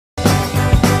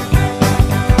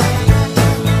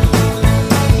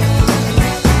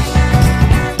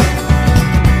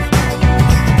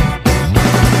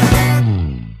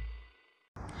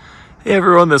Hey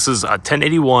everyone, this is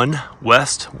 1081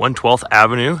 West 112th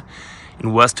Avenue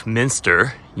in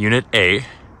Westminster, Unit A.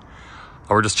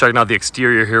 We're just checking out the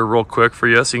exterior here real quick for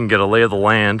you so you can get a lay of the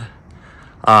land.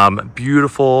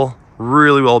 Beautiful,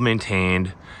 really well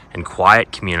maintained, and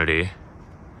quiet community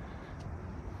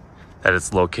that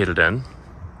it's located in.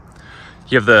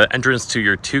 You have the entrance to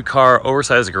your 2-car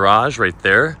oversized garage right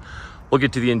there. We'll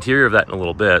get to the interior of that in a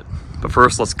little bit, but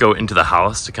first let's go into the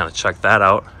house to kind of check that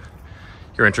out.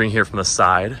 You're entering here from the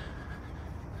side.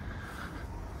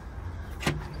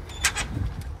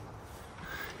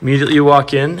 Immediately you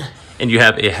walk in and you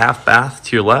have a half bath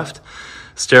to your left,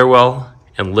 stairwell,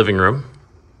 and living room.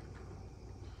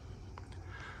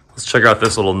 Let's check out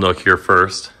this little nook here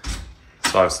first.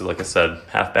 So obviously, like I said,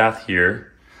 half bath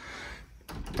here.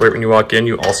 Right when you walk in,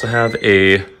 you also have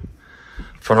a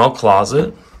front hall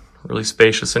closet, really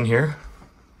spacious in here.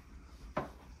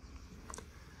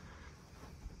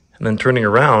 And then turning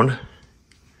around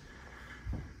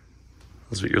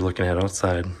is what you're looking at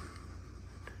outside.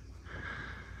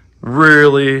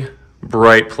 Really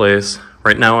bright place.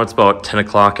 Right now it's about 10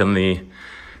 o'clock in the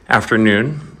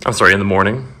afternoon. I'm sorry, in the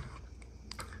morning.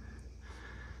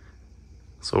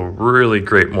 So really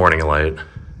great morning light.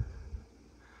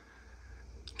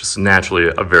 Just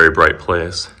naturally a very bright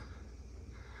place.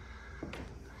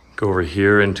 Go over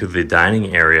here into the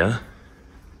dining area.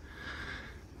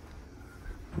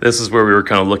 This is where we were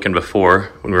kind of looking before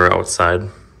when we were outside.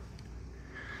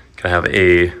 Gonna have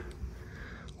a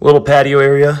little patio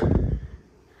area.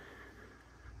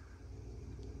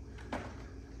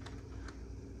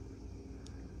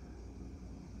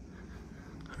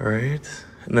 All right,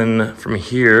 and then from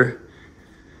here,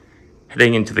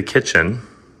 heading into the kitchen.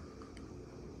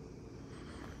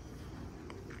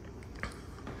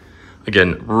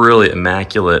 Again, really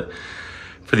immaculate.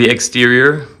 For the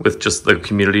exterior, with just the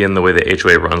community and the way the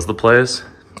HOA runs the place,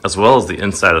 as well as the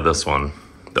inside of this one.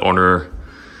 The owner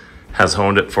has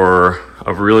owned it for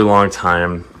a really long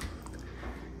time.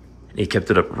 He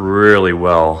kept it up really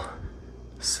well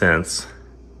since.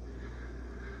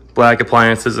 Black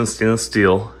appliances and stainless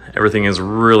steel. Everything is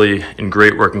really in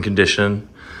great working condition.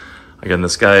 Again,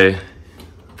 this guy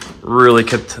really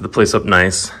kept the place up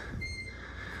nice.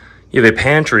 You have a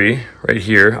pantry right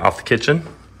here off the kitchen.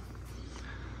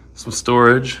 Some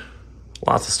storage,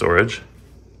 lots of storage.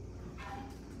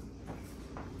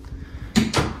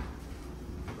 You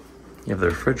have the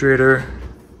refrigerator.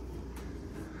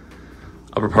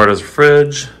 Upper part is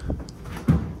fridge,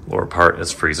 lower part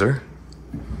is freezer.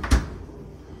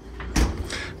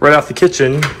 Right off the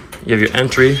kitchen, you have your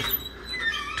entry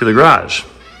to the garage.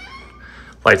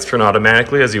 Lights turn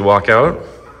automatically as you walk out.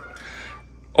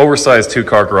 Oversized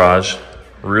 2-car garage,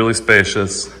 really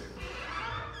spacious.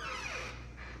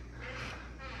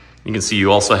 You can see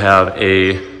you also have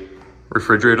a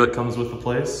refrigerator that comes with the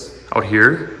place out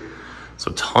here.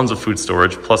 So tons of food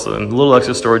storage, plus a little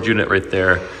extra storage unit right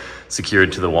there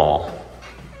secured to the wall.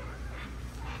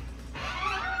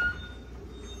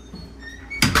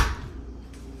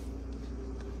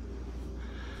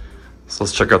 So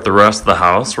let's check out the rest of the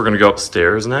house. We're gonna go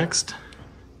upstairs next.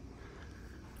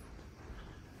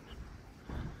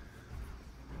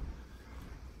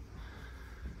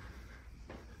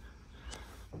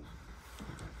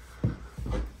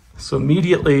 So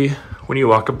immediately when you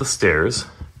walk up the stairs,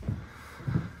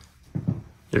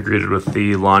 you're greeted with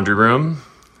the laundry room,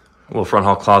 a little front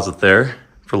hall closet there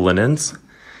for linens.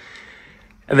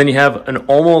 And then you have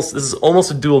this is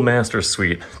almost a dual master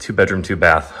suite, 2-bedroom,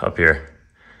 2-bath up here.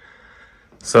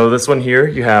 So this one here,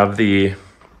 you have the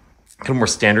kind of more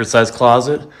standard size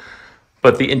closet,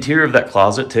 but the interior of that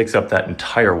closet takes up that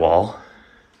entire wall.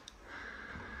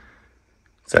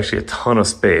 It's actually a ton of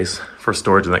space for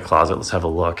storage in that closet. Let's have a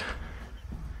look.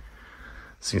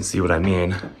 So you can see what I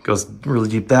mean. It goes really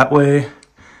deep that way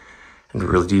and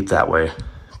really deep that way.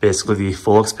 Basically the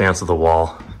full expanse of the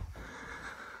wall.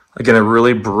 Again, a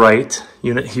really bright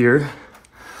unit here.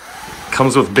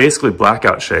 Comes with basically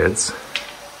blackout shades.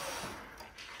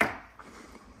 And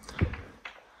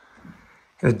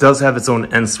it does have its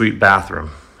own ensuite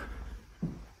bathroom. It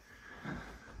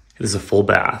is a full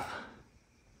bath.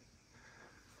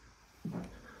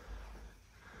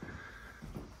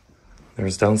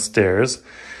 There's downstairs.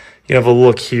 You have a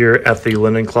look here at the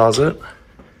linen closet.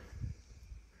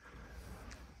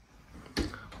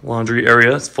 Laundry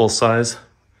area, it's full size.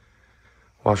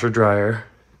 Washer dryer.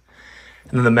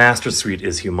 And then the master suite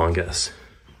is humongous.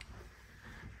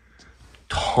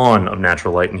 Ton of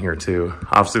natural light in here too.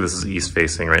 Obviously this is east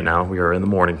facing right now. We are in the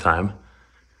morning time.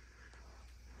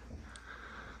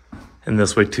 And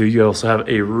this way too, you also have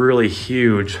a really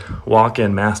huge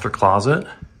walk-in master closet.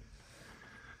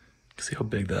 See how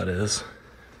big that is.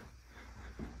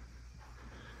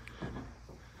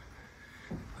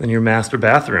 Then your master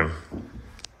bathroom.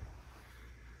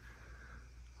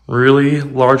 Really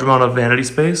large amount of vanity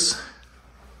space.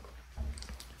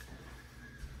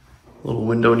 A little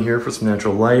window in here for some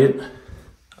natural light.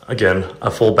 Again,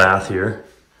 a full bath here.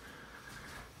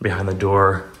 Behind the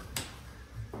door,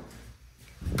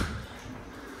 you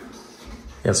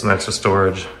have some extra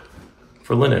storage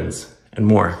for linens and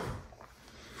more.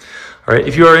 All right,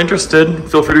 if you are interested,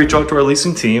 feel free to reach out to our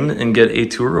leasing team and get a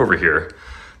tour over here.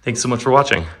 Thanks so much for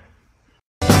watching.